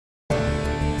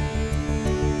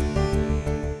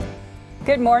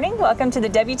Good morning. Welcome to the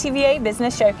WTVA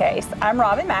Business Showcase. I'm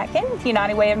Robin Mackin with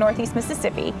United Way of Northeast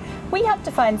Mississippi. We help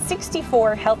to fund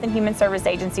 64 health and human service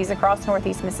agencies across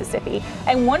Northeast Mississippi,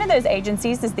 and one of those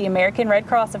agencies is the American Red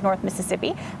Cross of North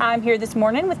Mississippi. I'm here this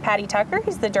morning with Patty Tucker,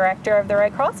 who's the director of the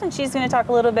Red Cross, and she's going to talk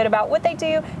a little bit about what they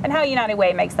do and how United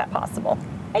Way makes that possible.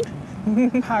 Hey.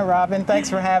 Hi Robin, thanks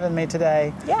for having me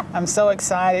today. Yeah. I'm so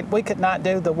excited. We could not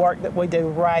do the work that we do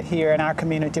right here in our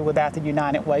community without the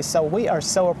United Way. So we are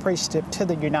so appreciative to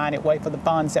the United Way for the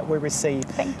funds that we receive.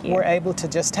 Thank you. We're able to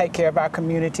just take care of our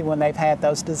community when they've had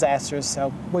those disasters.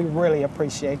 So we really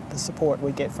appreciate the support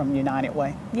we get from United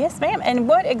Way. Yes, ma'am. And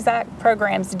what exact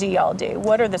programs do y'all do?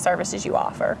 What are the services you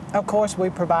offer? Of course, we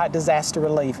provide disaster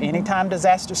relief. Anytime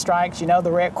disaster strikes, you know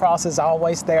the Red Cross is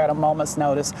always there at a moment's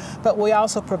notice. But we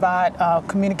also provide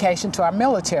communication to our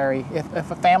military.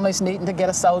 If a family's needing to get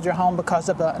a soldier home because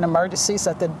of an emergency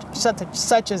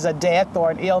such as a death or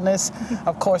an illness,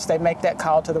 of course they make that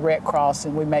call to the Red Cross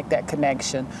and we make that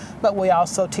connection. But we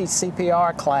also teach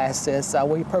CPR classes.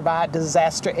 We provide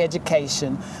disaster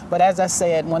education. But as I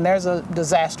said, when there's a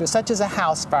disaster such as a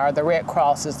house fire, the Red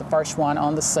Cross is the first one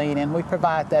on the scene, and we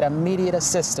provide that immediate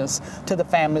assistance to the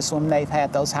families when they've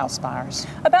had those house fires.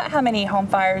 About how many home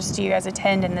fires do you guys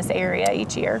attend in this area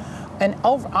each year? And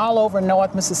all over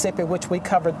North Mississippi, which we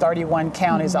covered 31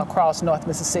 counties across North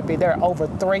Mississippi, there are over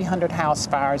 300 house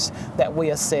fires that we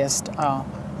assist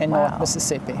in North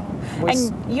Mississippi.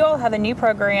 And you all have a new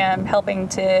program helping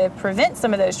to prevent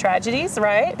some of those tragedies,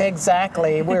 right?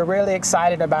 Exactly. We're really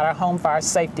excited about our home fire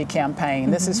safety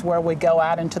campaign. This is where we go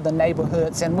out into the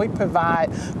neighborhoods and we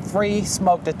provide free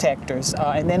smoke detectors.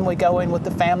 And then we go in with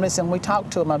the families and we talk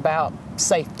to them about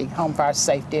safety, home fire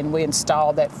safety, and we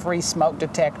install that free smoke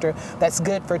detector that's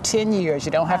good for 10 years.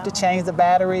 You don't have to change the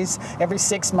batteries every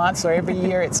 6 months or every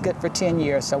year. It's good for 10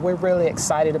 years. So we're really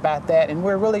excited about that, and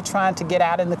we're really trying to get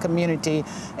out in the community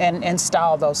and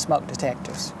install those smoke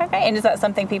detectors. Okay, and is that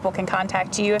something people can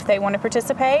contact you if they want to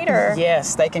participate? Or?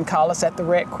 Yes, they can call us at the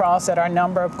Red Cross at our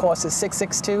number, of course, is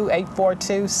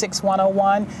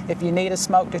 662-842-6101. If you need a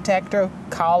smoke detector,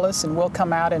 call us and we'll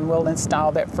come out and we'll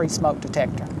install that free smoke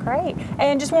detector. Great.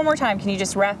 And just one more time, can you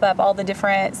just wrap up all the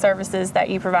different services that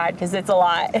you provide, because it's a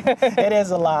lot. It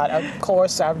is a lot. Of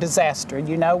course, our disaster.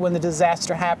 You know, when the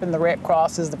disaster happened, the Red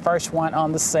Cross is the first one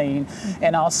on the scene.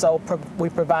 And also we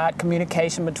provide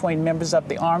communication between members of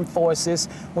the armed forces.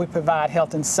 We provide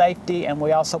health and safety, and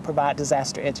we also provide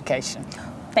disaster education.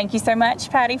 Thank you so much,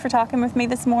 Patty, for talking with me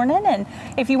this morning. And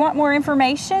if you want more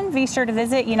information, be sure to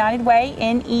visit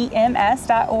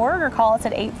UnitedWayNEMS.org or call us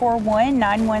at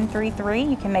 841-9133.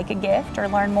 You can make a gift or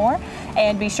learn more.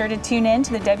 And be sure to tune in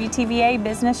to the WTVA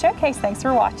Business Showcase. Thanks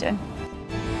for watching.